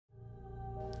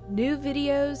New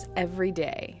videos every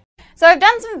day. So I've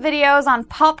done some videos on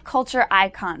pop culture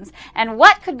icons, and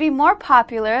what could be more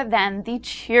popular than the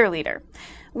cheerleader?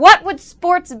 What would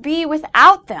sports be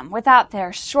without them, without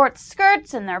their short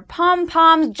skirts and their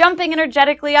pom-poms jumping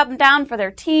energetically up and down for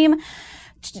their team?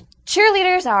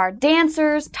 Cheerleaders are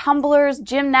dancers, tumblers,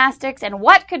 gymnastics, and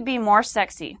what could be more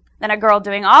sexy than a girl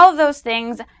doing all of those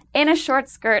things in a short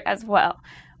skirt as well?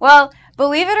 Well,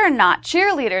 believe it or not,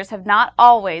 cheerleaders have not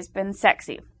always been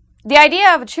sexy. The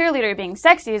idea of a cheerleader being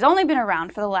sexy has only been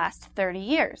around for the last 30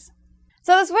 years.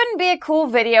 So this wouldn't be a cool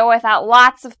video without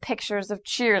lots of pictures of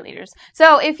cheerleaders.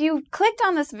 So if you clicked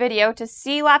on this video to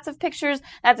see lots of pictures,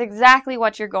 that's exactly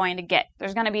what you're going to get.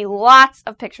 There's going to be lots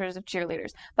of pictures of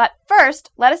cheerleaders. But first,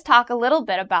 let us talk a little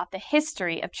bit about the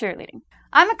history of cheerleading.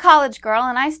 I'm a college girl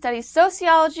and I study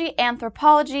sociology,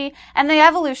 anthropology, and the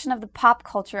evolution of the pop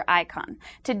culture icon.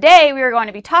 Today we are going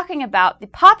to be talking about the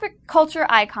pop culture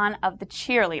icon of the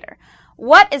cheerleader.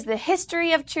 What is the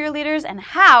history of cheerleaders and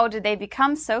how did they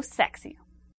become so sexy?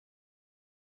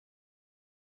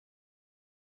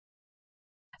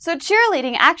 So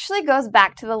cheerleading actually goes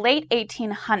back to the late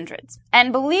 1800s.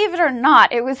 And believe it or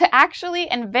not, it was actually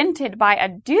invented by a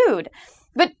dude.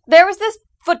 But there was this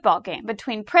football game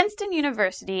between Princeton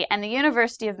University and the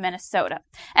University of Minnesota.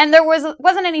 And there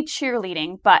wasn't any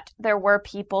cheerleading, but there were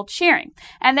people cheering.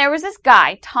 And there was this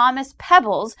guy, Thomas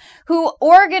Pebbles, who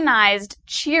organized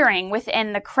cheering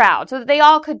within the crowd so that they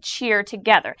all could cheer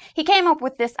together. He came up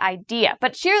with this idea,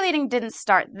 but cheerleading didn't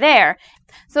start there.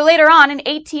 So later on, in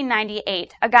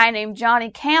 1898, a guy named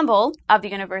Johnny Campbell of the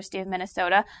University of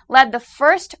Minnesota led the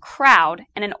first crowd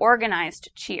in an organized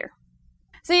cheer.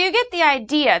 So you get the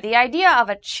idea of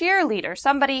a cheerleader,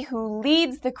 somebody who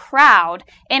leads the crowd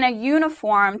in a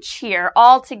uniform cheer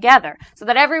all together, so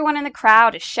that everyone in the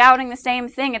crowd is shouting the same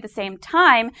thing at the same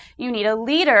time. You need a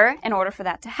leader in order for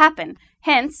that to happen,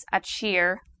 hence a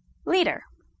cheerleader.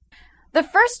 The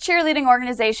first cheerleading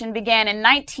organization began in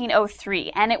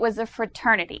 1903, and it was a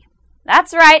fraternity.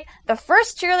 That's right, the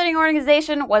first cheerleading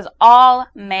organization was all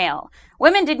male.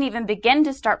 Women didn't even begin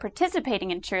to start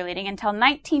participating in cheerleading until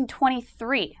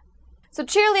 1923. So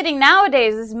cheerleading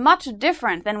nowadays is much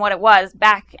different than what it was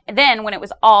back then when it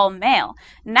was all male.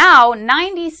 Now,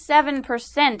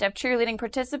 97% of cheerleading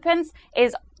participants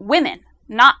is women,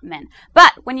 not men.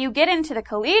 But when you get into the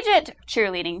collegiate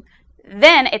cheerleading,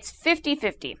 then it's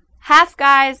 50-50. Half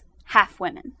guys, half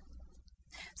women.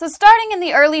 So starting in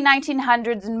the early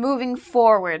 1900s and moving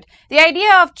forward, the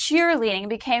idea of cheerleading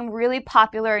became really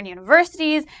popular in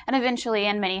universities and eventually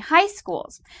in many high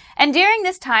schools. And during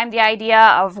this time, the idea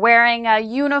of wearing a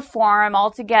uniform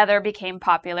altogether became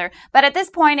popular. But at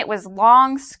this point, it was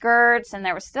long skirts and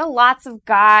there were still lots of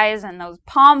guys and those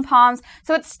pom-poms,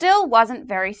 so it still wasn't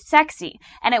very sexy.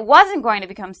 And it wasn't going to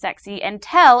become sexy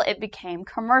until it became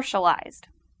commercialized.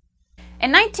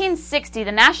 In 1960,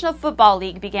 the National Football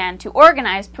League began to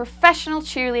organize professional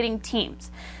cheerleading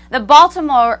teams. The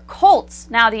Baltimore Colts,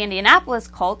 now the Indianapolis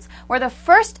Colts, were the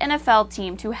first NFL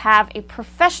team to have a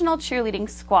professional cheerleading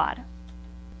squad.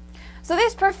 So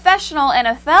these professional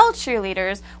NFL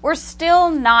cheerleaders were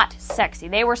still not sexy.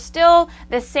 They were still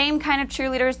the same kind of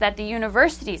cheerleaders that the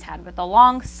universities had, with the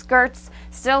long skirts,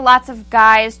 still lots of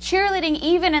guys. Cheerleading,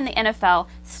 even in the NFL,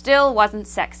 still wasn't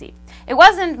sexy. It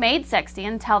wasn't made sexy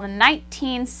until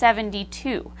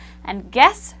 1972. And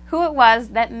guess who it was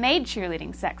that made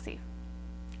cheerleading sexy?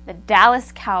 The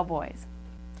Dallas Cowboys.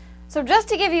 So just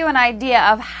to give you an idea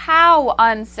of how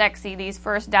unsexy these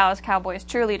first Dallas Cowboys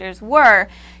cheerleaders were,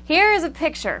 here is a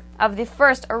picture of the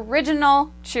first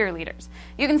original cheerleaders.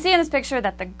 You can see in this picture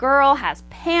that the girl has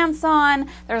pants on,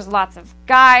 there's lots of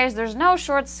guys, there's no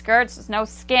short skirts, there's no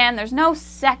skin, there's no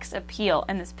sex appeal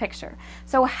in this picture.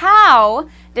 So how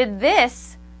did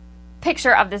this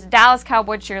picture of this Dallas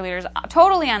Cowboy cheerleaders,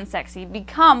 totally unsexy,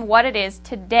 become what it is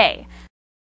today?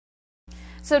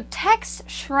 So Tex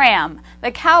Schramm,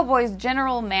 the Cowboys'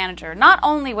 general manager, not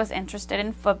only was interested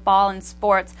in football and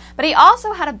sports, but he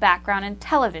also had a background in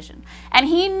television. And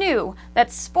he knew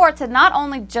that sports had not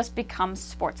only just become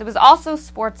sports, it was also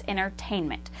sports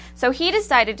entertainment. So he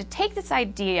decided to take this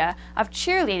idea of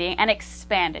cheerleading and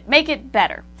expand it, make it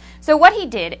better. So what he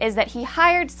did is that he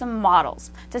hired some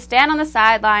models to stand on the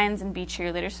sidelines and be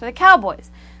cheerleaders for the Cowboys.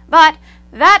 But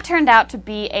that turned out to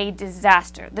be a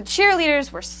disaster. The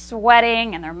cheerleaders were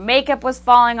sweating and their makeup was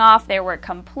falling off, they were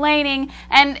complaining,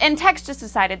 and Tex just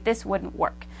decided this wouldn't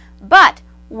work. But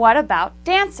what about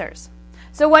dancers?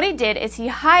 So what he did is he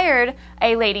hired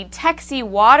a lady, Texie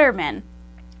Waterman.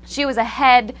 She was a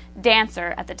head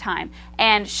dancer at the time,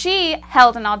 and she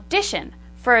held an audition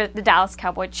for the Dallas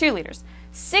Cowboy Cheerleaders.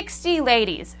 60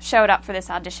 ladies showed up for this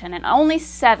audition, and only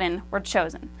 7 were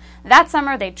chosen. That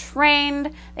summer, they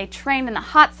trained in the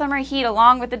hot summer heat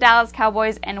along with the Dallas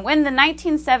Cowboys, and when the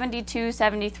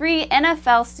 1972-73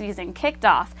 NFL season kicked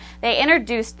off, they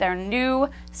introduced their new,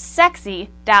 sexy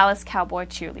Dallas Cowboy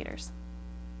Cheerleaders.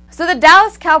 So the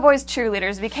Dallas Cowboys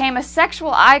Cheerleaders became a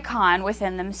sexual icon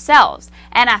within themselves,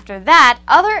 and after that,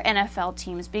 other NFL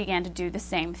teams began to do the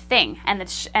same thing, and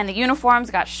the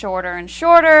uniforms got shorter and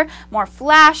shorter, more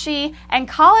flashy, and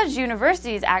college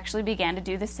universities actually began to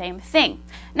do the same thing.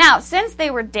 Now, since they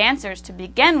were dancers to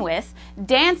begin with,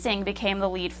 dancing became the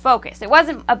lead focus. It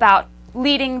wasn't about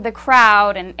leading the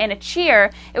crowd in a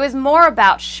cheer, it was more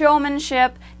about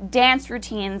showmanship, dance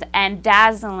routines, and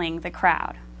dazzling the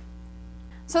crowd.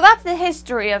 So that's the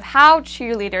history of how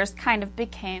cheerleaders kind of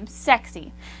became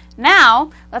sexy. Now,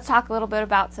 let's talk a little bit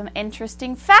about some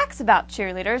interesting facts about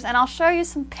cheerleaders, and I'll show you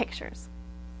some pictures.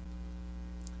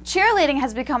 Cheerleading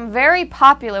has become very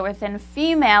popular within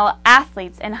female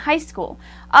athletes in high school.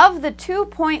 Of the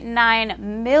 2.9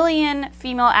 million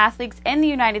female athletes in the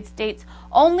United States,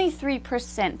 only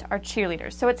 3% are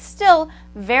cheerleaders, so it's still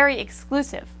very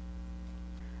exclusive.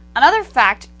 Another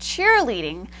fact,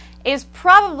 cheerleading is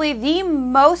probably the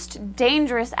most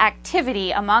dangerous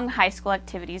activity among high school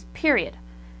activities, period.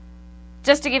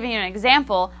 Just to give you an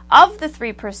example, of the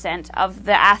 3% of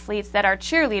the athletes that are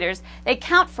cheerleaders, they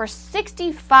count for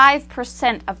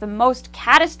 65% of the most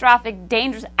catastrophic,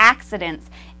 dangerous accidents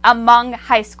among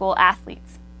high school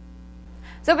athletes.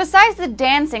 So besides the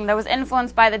dancing that was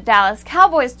influenced by the Dallas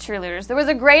Cowboys cheerleaders, there was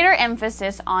a greater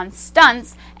emphasis on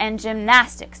stunts and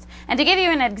gymnastics. And to give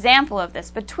you an example of this,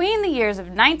 between the years of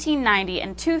 1990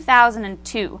 and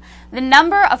 2002, the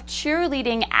number of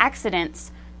cheerleading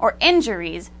accidents or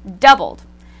injuries doubled.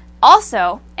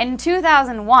 Also, in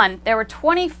 2001, there were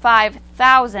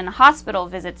 25,000 hospital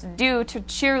visits due to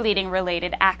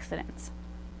cheerleading-related accidents.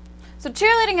 So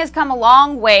cheerleading has come a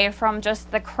long way from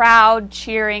just the crowd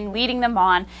cheering, leading them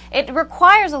on. It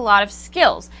requires a lot of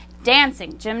skills.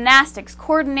 Dancing, gymnastics,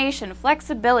 coordination,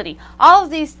 flexibility, all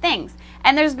of these things.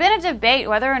 And there's been a debate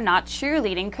whether or not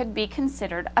cheerleading could be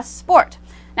considered a sport.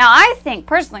 Now, I think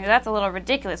personally that's a little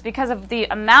ridiculous because of the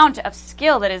amount of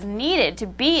skill that is needed to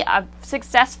be a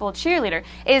successful cheerleader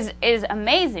is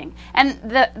amazing. And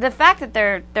the fact that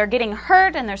they're getting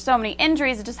hurt and there's so many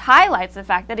injuries, it just highlights the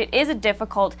fact that it is a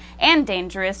difficult and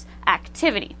dangerous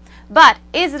activity. But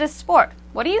is it a sport?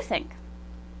 What do you think?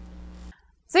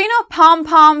 So you know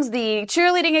pompoms, the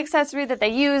cheerleading accessory that they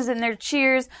use in their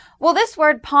cheers? Well, this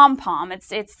word pom-pom,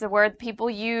 it's the word people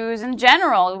use in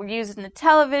general. We use it in the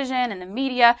television and the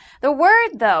media. The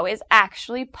word, though, is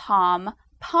actually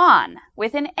pom-pon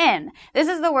with an N. This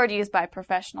is the word used by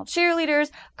professional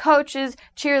cheerleaders, coaches,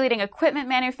 cheerleading equipment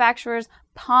manufacturers,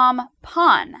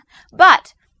 pom-pon.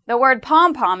 But the word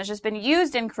pom-pom has just been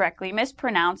used incorrectly,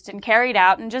 mispronounced, and carried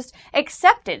out and just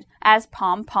accepted as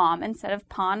pom-pom instead of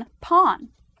pon-pon.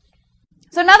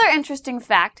 So another interesting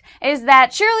fact is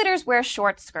that cheerleaders wear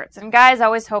short skirts, and guys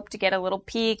always hope to get a little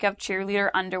peek of cheerleader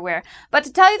underwear. But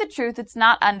to tell you the truth, it's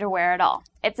not underwear at all.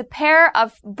 It's a pair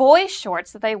of boy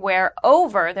shorts that they wear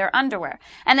over their underwear,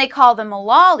 and they call them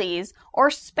lollies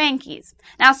or spankies.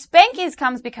 Now, spankies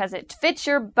comes because it fits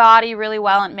your body really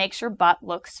well and makes your butt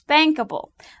look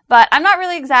spankable. But I'm not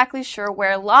really exactly sure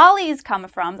where lollies come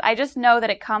from. I just know that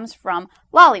it comes from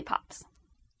lollipops.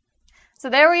 So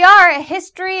there we are, a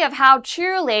history of how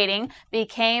cheerleading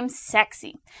became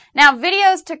sexy. Now,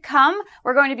 videos to come,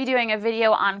 we're going to be doing a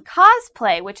video on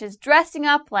cosplay, which is dressing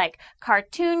up like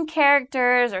cartoon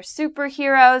characters or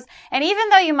superheroes. And even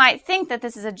though you might think that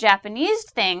this is a Japanese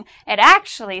thing, it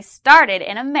actually started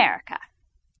in America.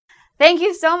 Thank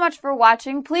you so much for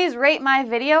watching. Please rate my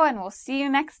video, and we'll see you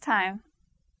next time.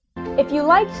 If you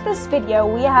liked this video,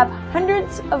 we have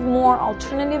hundreds of more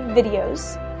alternative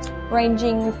videos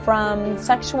ranging from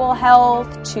sexual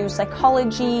health to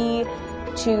psychology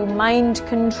to mind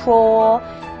control.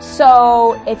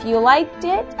 So if you liked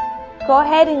it, go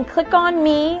ahead and click on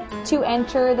me to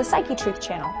enter the Psychetruth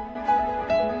channel.